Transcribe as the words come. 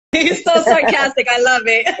He's so sarcastic. I love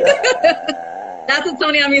it. That's what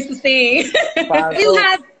Tony I'm used to seeing. You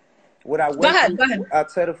had. What I Go went ahead. through, Go ahead. I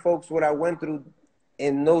tell the folks what I went through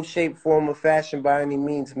in no shape, form, or fashion by any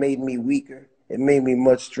means made me weaker. It made me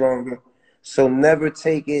much stronger. So never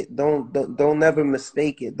take it. Don't never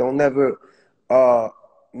mistake it. Don't never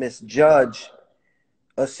misjudge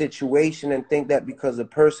a situation and think that because a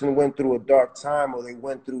person went through a dark time or they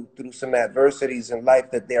went through some adversities in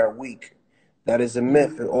life that they are weak. That is a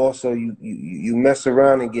myth. And also you mess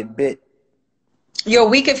around and get bit. You're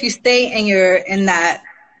weak if you stay in that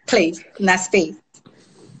place, in that space.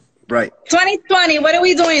 Right. 2020, what are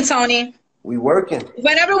we doing, Tony? We working.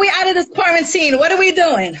 Whenever we out of this quarantine, what are we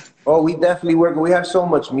doing? Oh, we definitely working. We have so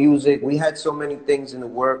much music. We had so many things in the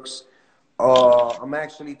works. I'm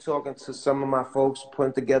actually talking to some of my folks,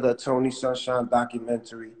 putting together a Tony Sunshine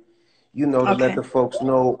documentary, to let the folks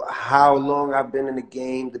know how long I've been in the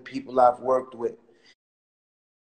game, the people I've worked with.